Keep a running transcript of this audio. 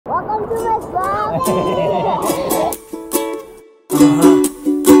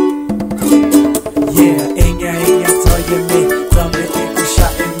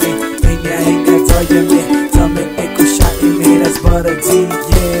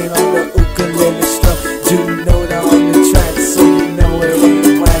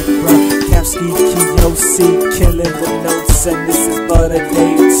And this is but a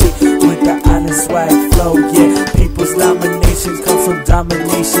day with the honest swag flow. Yeah, people's nominations come from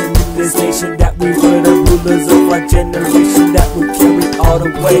domination in this nation. That we were the rulers of our generation. That will carry all the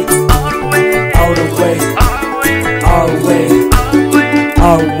way, all the way, all the way,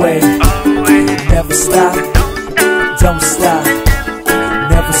 all the way. Never stop, don't stop,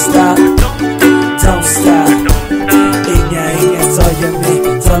 never stop, don't stop. Inga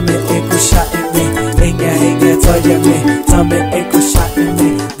toyame, tome eko shot in me. Inga toyame, tome eko shot in me.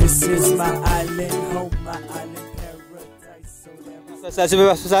 This is my island home, my island paradise. So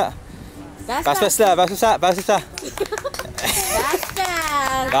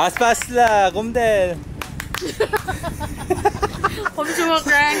Basla, kumdel.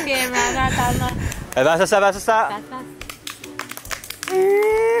 홈주먹이랑 게임 하나 달라. Basa.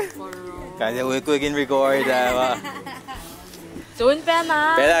 Kaya we quick record. 좋은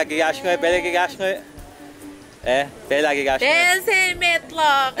빼나. Bela gigash ngoy. Bela gigash. Dance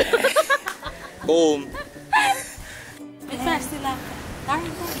metlog. Boom. Fast sila.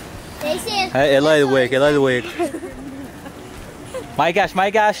 Hey, Eli the wig. My gosh. My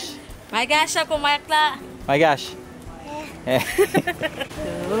gosh, ako makla. My gosh. 2, 3,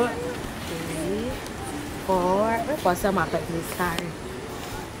 4. Pasa makat ni car.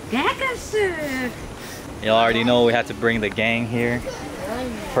 Gagas. You already know we had to bring the gang here.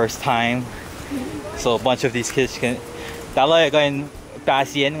 First time. So a bunch of these kids can. Dala going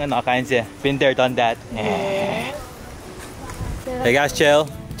pasien nga nakain siya. Been there, done that. Hey guys, chill.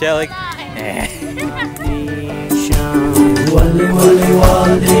 Wale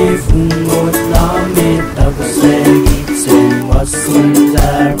fungot lamit tagsegit sen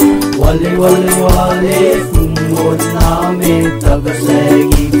wasundar. Wale fungot lamit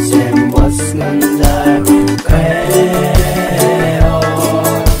tagsegit sen wasundar.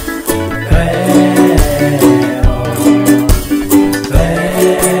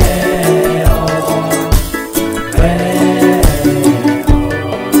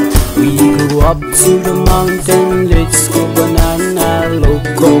 Up to the mountain, let's go banana.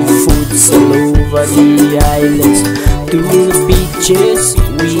 Local foods all over the islands. To the beaches,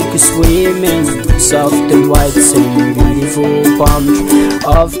 we go swimming. Soft and white sand, beautiful palm trees.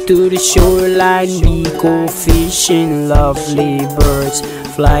 Off to the shoreline, we go fishing. Lovely birds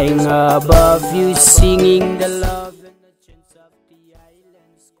flying above you, singing the love and the chants of the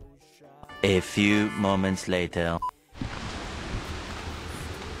islands. A few moments later.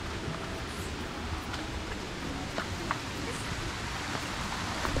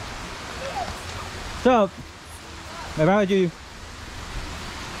 What's up? How about you?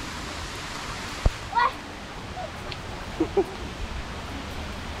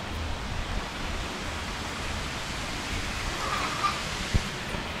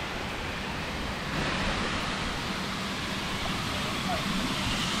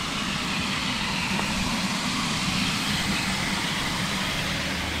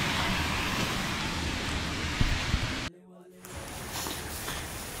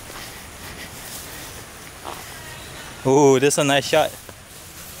 Ooh, this is a nice shot.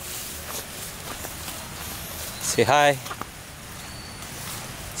 Say hi.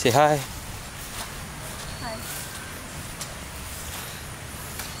 Say hi. Hi.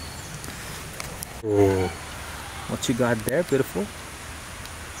 Ooh. What you got there, beautiful?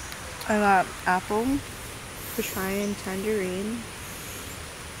 I got apple, Kosraean tangerine.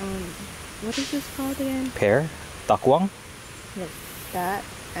 What is this called again? Pear? Takwang? Yes, that,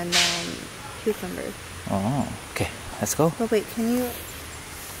 and then cucumber. Oh, okay. Let's go. But wait, can you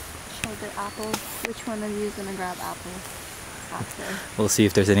show the apple? Which one of you is gonna grab apple after? We'll see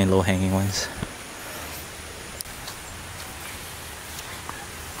if there's any low-hanging ones.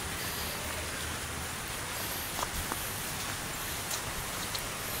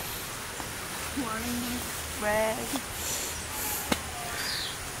 Morning bread.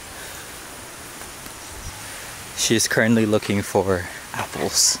 She's currently looking for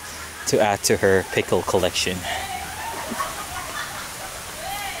apples to add to her pickle collection.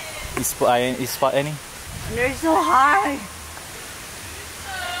 You spot any? They're so high.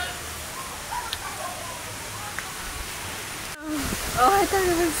 Oh, I thought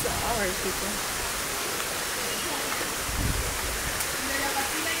it was ours, people.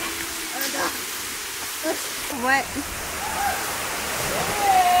 What?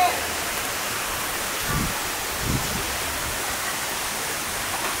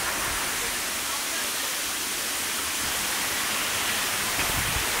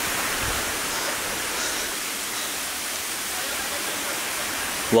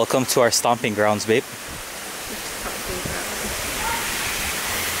 Welcome to our stomping grounds, babe.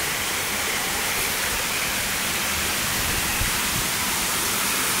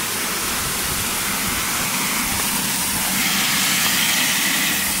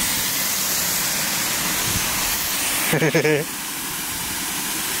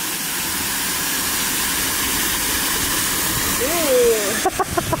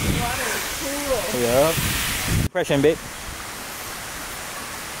 Yep. Impression, babe.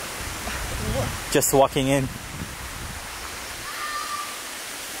 Just walking in.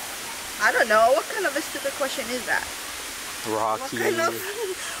 I don't know. What kind of a stupid question is that? Rocky.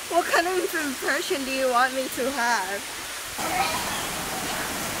 What kind of impression do you want me to have?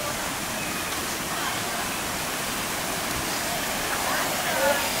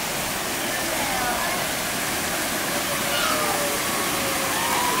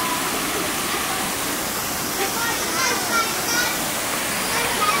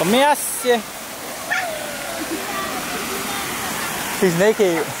 Come here. He's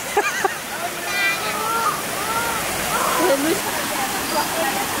naked.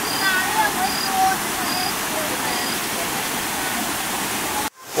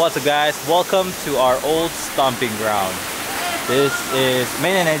 What's up, guys? Welcome to our old stomping ground. This is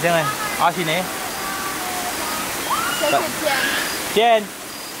Jen.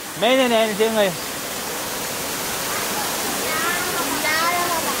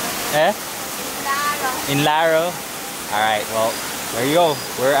 Eh? In Laro. Alright, well, there you go.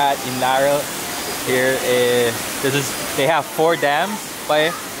 We're at in Laro. Here is they have 4 dams, but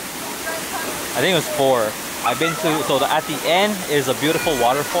I think it was 4. I've been to, so at the end is a beautiful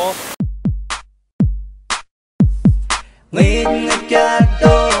waterfall.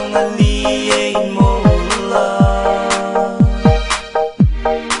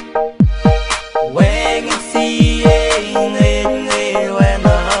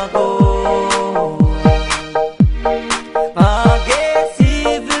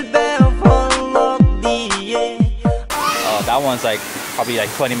 That one's like probably like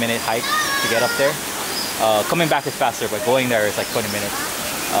 20-minute hike to get up there. Coming back is faster, but going there is like 20 minutes.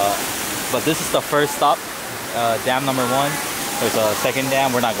 But this is the first stop, dam number 1. There's a second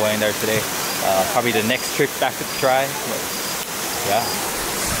dam. We're not going there today. Probably the next trip back to try. But yeah.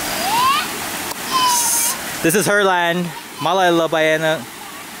 This is her land. Malala Bayana.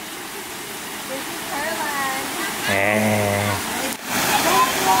 This is her land.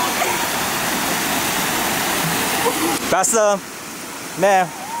 Basta, mẹ,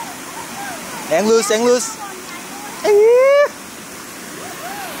 anh loose.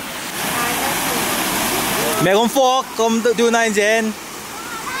 Mẹ con phô, con đưa này trên.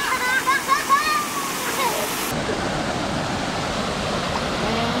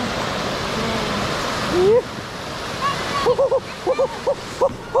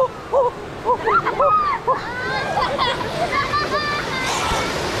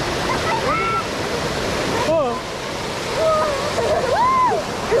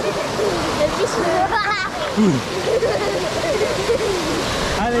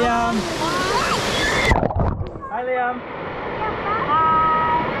 Hi Liam. Hi Liam.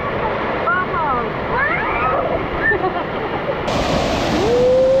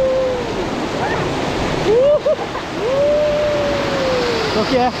 Look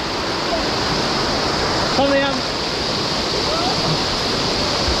here. Come Liam.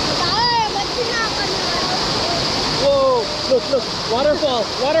 Whoa, look, waterfall.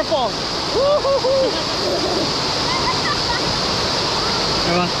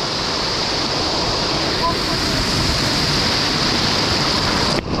 Come on.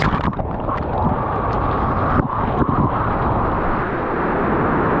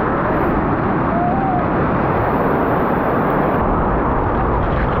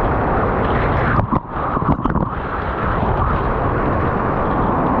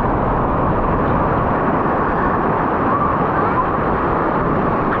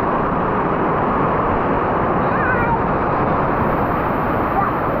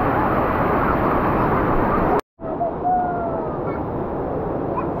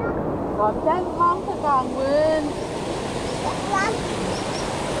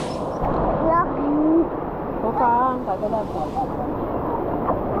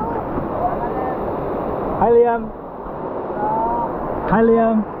 Hi Liam. Hi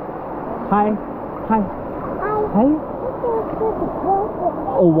Liam. Hi.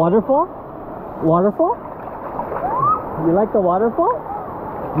 Oh, waterfall? You like the waterfall?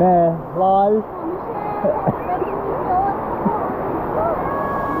 Nah, lol.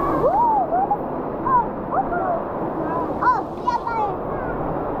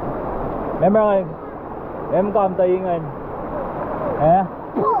 Em ơi, em còn tiền rồi. Hả?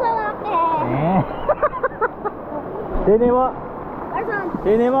 Sini mo.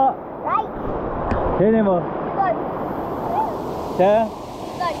 Sini mo. Right. Sini mo. Good. Siya.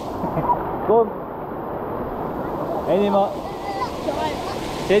 Good. Boom. Sini mo.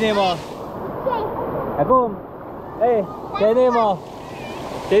 Sini mo. Boom. Hey. Sini mo.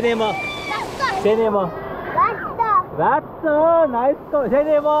 Sini mo. Sini mo. That's nice go.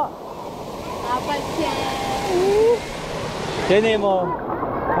 Sini mo. Sini mo.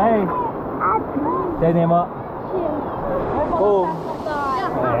 Hey. Sini mo. Boom.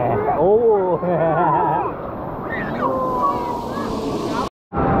 Oh.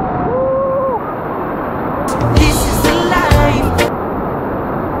 This is the life.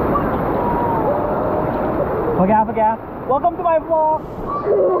 Pagya. Welcome to my vlog.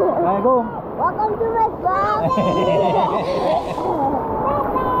 Alright, go. Welcome to my vlog.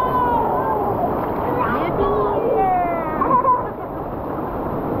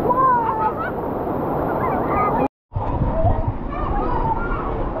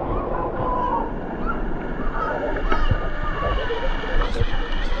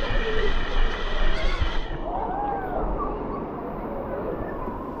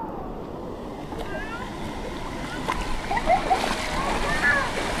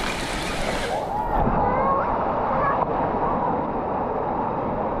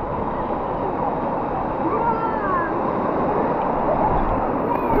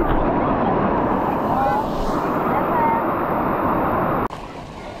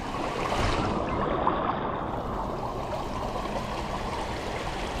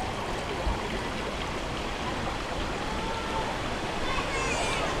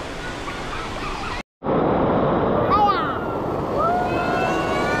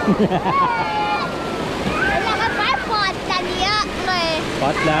 Wala ka 5 pot kaniya kay.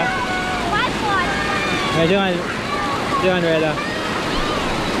 Pot lang. 5 pot. Medyo Rela.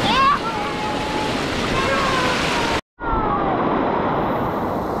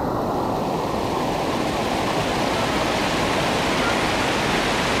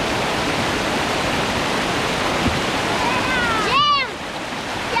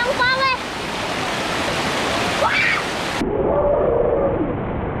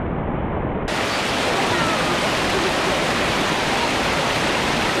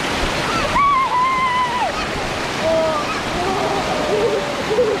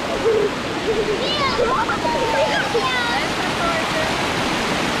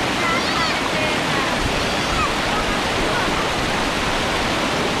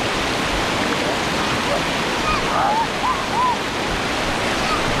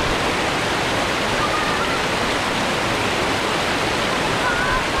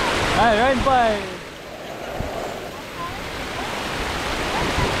 Ay, rain bike.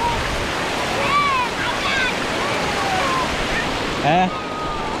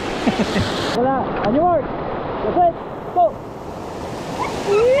 Wala, on your mark. That's it. Go.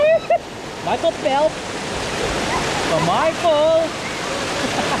 Michael Phelps. For Michael.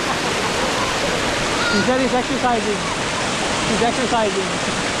 He said he's exercising. He's exercising.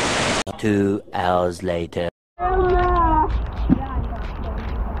 2 hours later.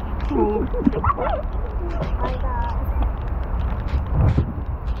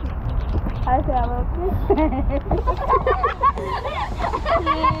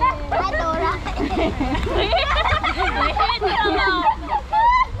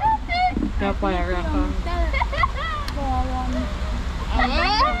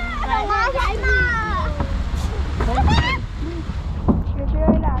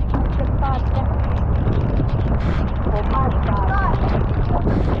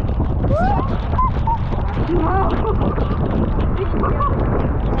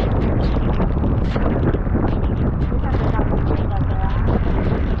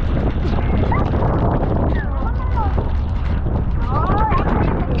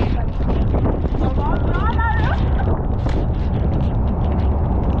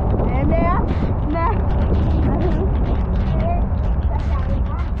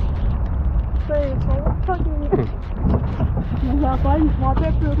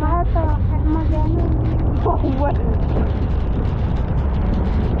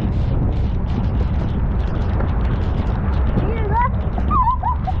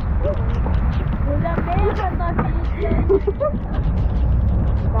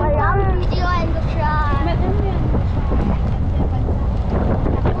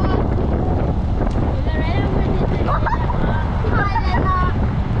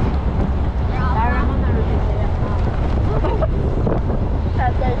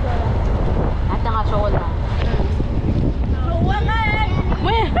 At nga sola.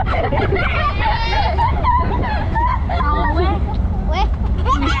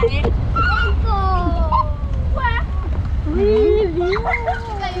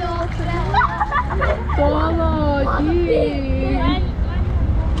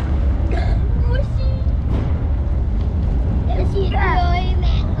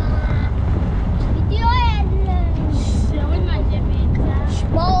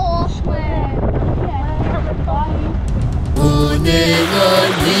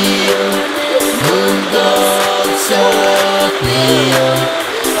 Yeah.